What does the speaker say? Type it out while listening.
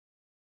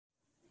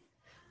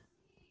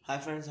Hi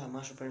friends, I'm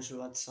Master Prince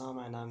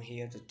Srivatsam and I'm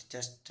here to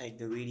just take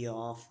the video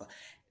of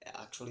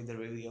actually the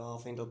review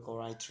of Intel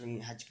Core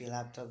i3 HP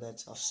laptop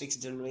that's of 6th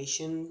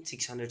generation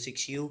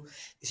 606U.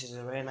 This is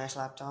a very nice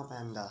laptop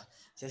and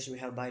just we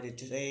have bought it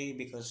today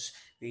because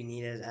we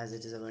need it as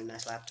it is a very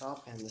nice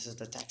laptop, and this is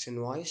the tax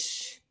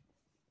invoice.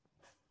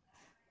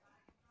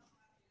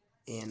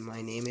 And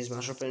my name is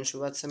Master Prince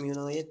Srivatsam, you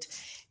know it.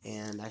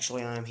 And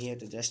actually I'm here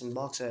to just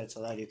unbox it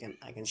so that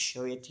I can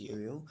show it to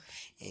you.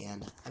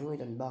 And I'm going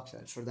to unbox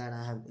it. For that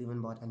I have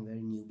even bought a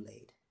very new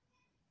blade.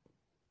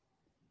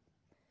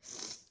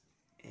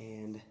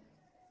 And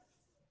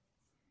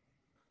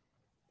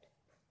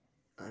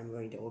I'm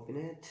going to open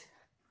it.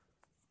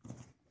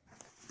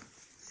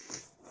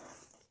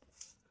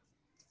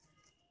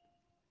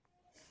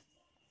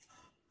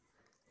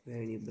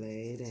 Very new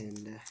blade,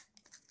 and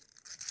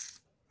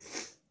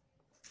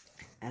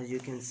as you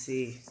can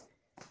see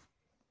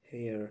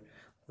here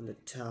on the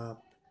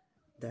top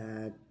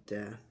that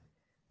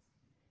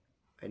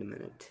wait a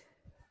minute,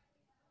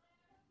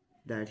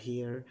 that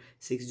here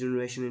 6th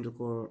generation Intel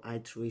Core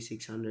i3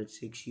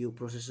 606U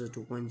processor,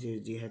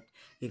 2.0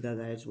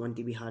 gigahertz, 1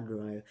 TB hard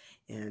drive,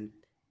 and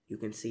you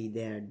can see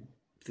there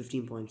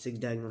 15.6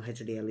 diagonal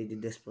HD LED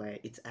display.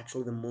 It's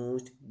actually the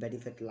most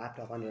benefit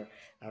laptop under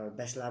our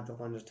best laptop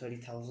under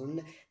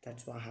 30,000.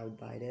 That's why I would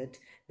buy it.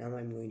 Now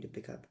I'm going to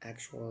pick up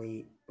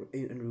actually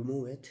and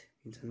remove it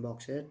and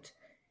unbox it.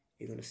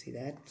 You're gonna see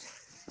that.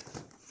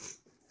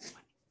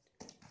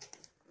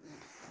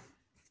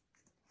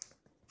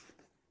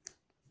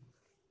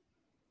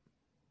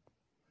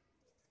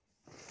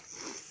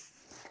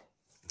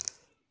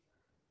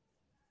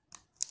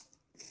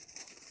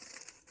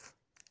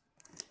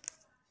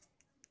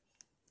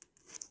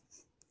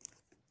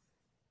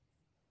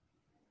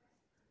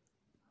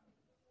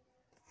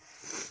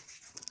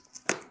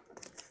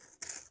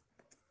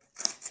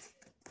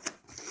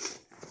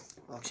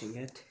 Boxing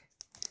it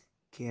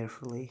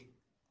carefully.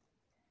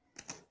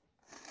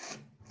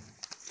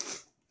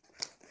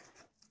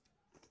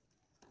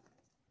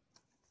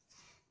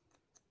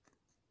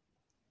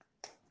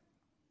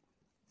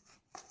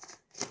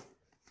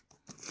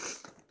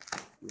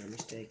 No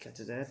mistake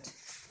after that.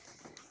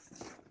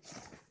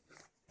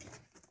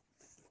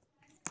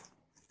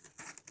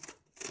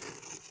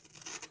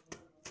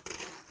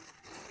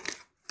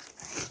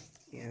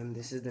 And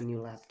this is the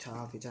new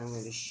laptop which I'm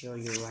going to show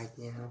you right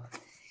now.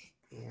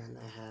 And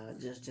I have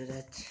adjusted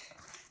it.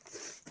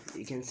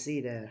 You can see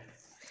there,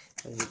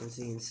 as you can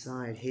see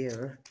inside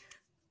here,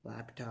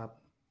 laptop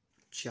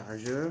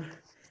charger.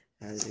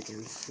 As you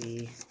can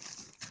see,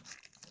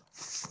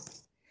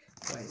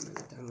 wait a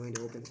minute, I'm going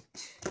to open it.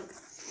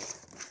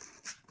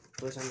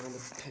 First I'm going to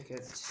pick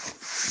it.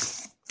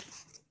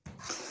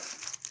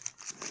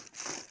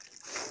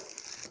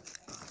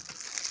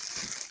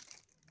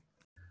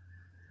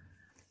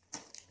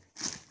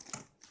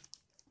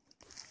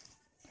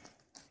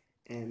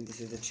 And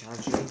this is the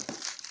charger.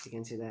 You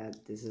can see that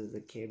this is the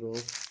cable,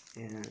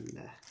 and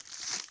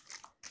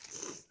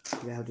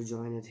you have to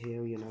join it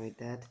here. You know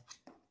that.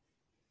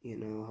 You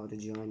know how to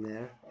join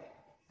there,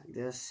 like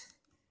this.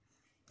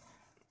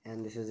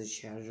 And this is the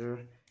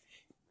charger.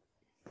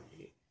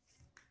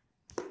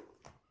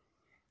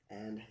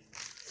 And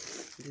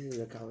this is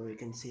the cover. You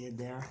can see it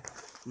there.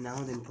 Now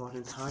the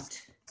important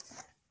part.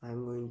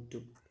 I'm going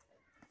to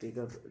pick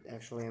up.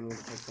 Actually, I'm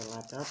going to take the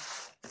laptop.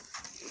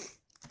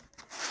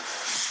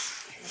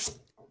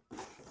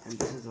 And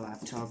this is the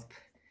laptop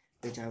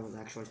which I was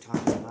actually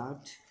talking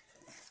about.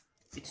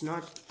 It's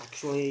not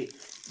actually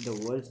the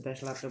world's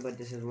best laptop, but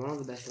this is one of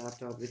the best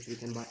laptops which we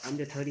can buy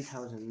under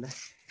 30,000.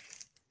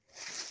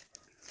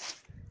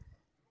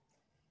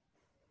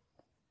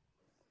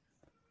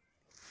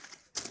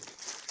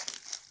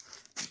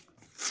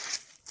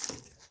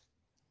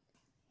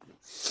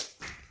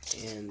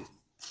 And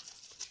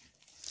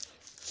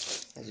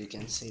as you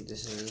can see,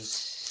 this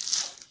is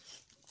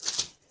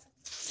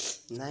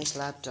nice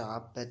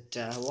laptop, but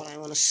what I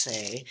want to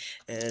say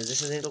is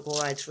this is Intel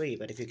Core i3,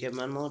 but if you give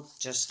one more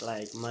just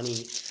like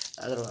money,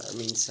 otherwise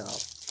means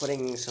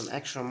putting some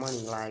extra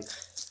money, like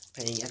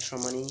paying extra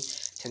money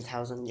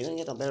 10,000, you're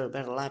gonna get a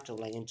better laptop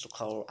like Intel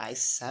Core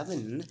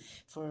i7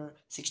 for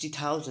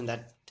 60,000.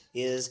 That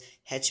is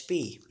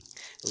HP,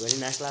 a very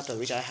nice laptop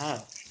which I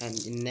have, and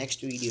in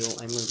next video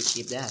I'm going to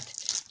keep that.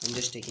 I'm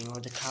just taking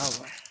out the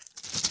cover.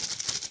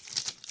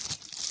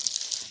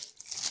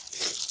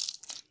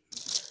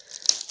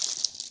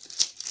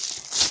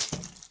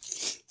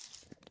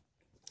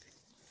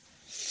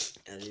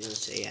 As you can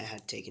see, I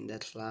had taken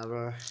that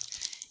flower,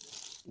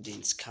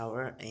 this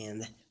cover,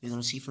 and we're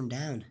gonna see from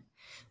down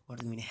what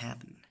is going to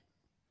happen.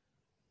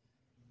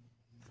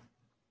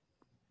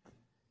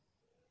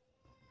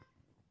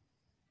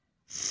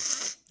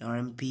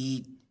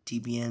 RMP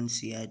TPN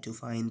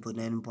CI25 input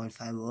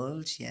 9.5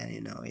 volts. Yeah,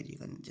 you know it. You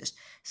can just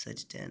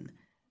search it in.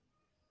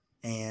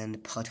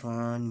 And part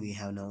 1, we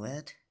have no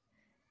it.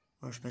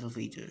 Or special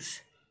features.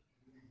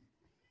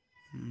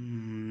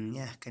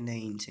 Yeah,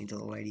 contains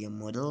Intel Radeon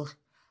model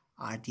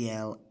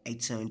RTL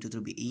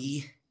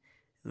 8723BE,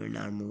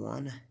 Arm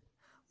 1,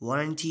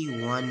 warranty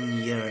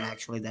 1 year.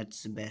 Actually,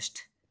 that's the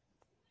best.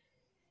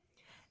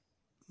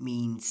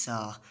 Means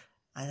I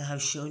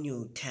have shown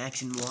you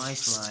tax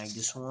invoice like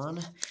this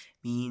one.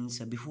 Means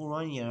before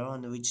 1 year,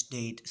 on which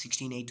date?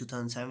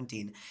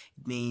 16/8/2017.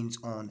 It means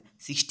on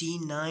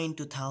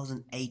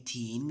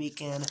 16/9/2018 we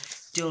can,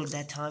 till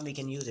that time we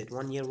can use it.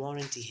 1 year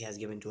warranty he has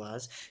given to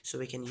us, so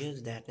we can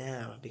use that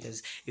now.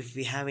 Because if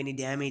we have any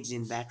damage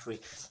in battery,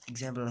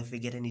 example, if we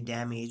get any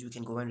damage, we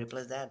can go and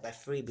replace that by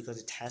free, because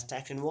it has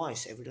tax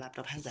invoice. Every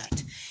laptop has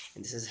that.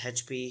 And this is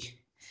HP.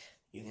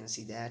 You can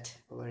see that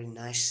very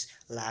nice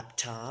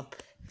laptop.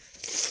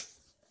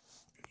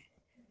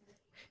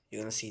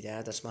 You're gonna see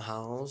that. That's my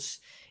house.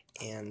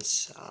 And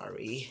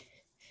sorry,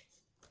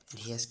 and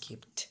he has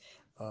kept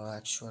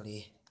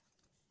actually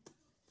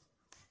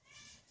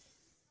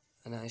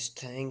a nice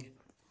thing.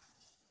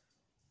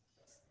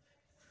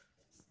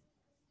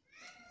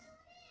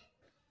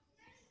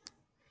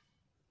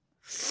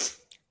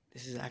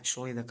 This is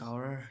actually the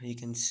cover. You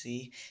can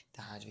see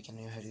that we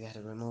have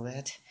to remove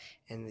it,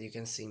 and you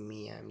can see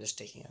me. I'm just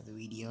taking out the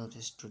video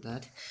just for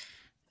that.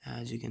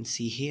 As you can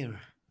see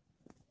here,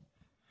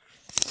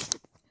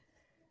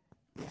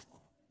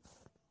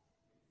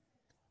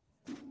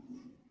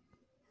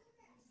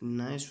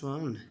 nice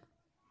one.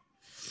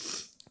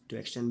 To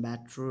extend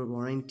battery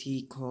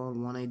warranty, call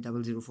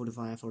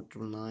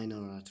 1800454999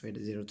 or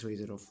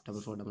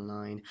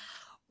 30304499,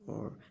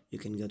 or you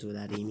can go to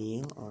that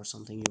email or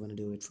something. You want to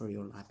do it for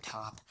your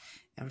laptop.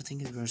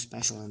 Everything is very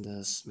special in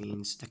this.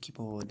 Means the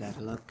keyboard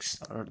that looks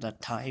or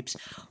that types,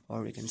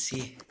 or you can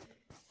see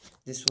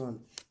this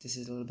one. This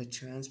is a little bit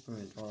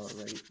transparent or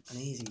very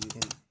uneasy. You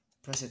can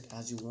press it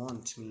as you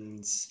want.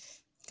 Means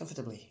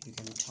comfortably. You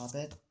can tap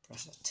it,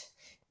 press it.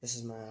 This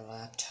is my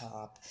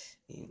laptop.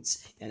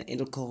 Means an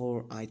Intel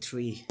Core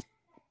i3.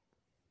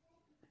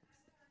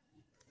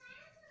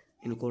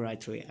 Intel Core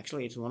i3.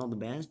 Actually, it's one of the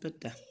best,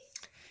 but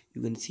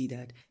you can see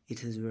that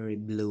it is very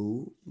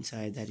blue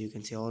inside. That you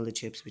can see all the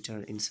chips which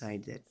are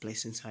inside that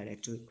placed inside.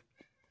 Actually,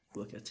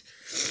 look at,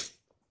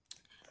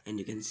 and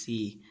you can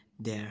see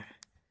there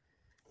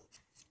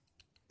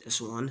this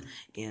one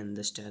and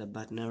the startup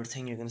button,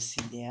 everything. You're gonna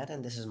see that.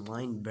 And this is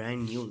mine,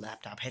 brand new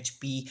laptop,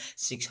 HP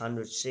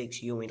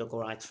 606U Intel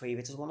Core i3,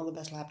 which is one of the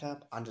best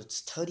laptop under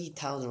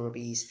 30,000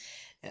 rupees.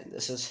 And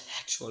this is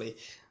actually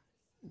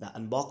the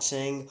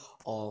unboxing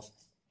of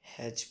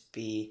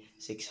HP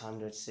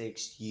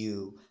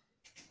 606U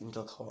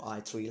Intel Core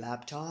i3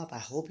 laptop. I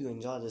hope you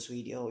enjoyed this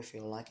video. If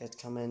you like it,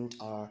 comment,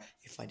 or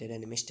if I did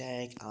any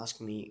mistake,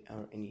 ask me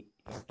or any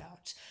your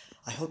doubts.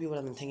 I hope you would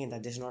have been thinking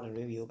that this is not a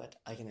review, but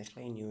I can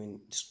explain you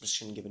in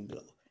description given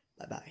below.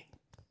 Bye bye.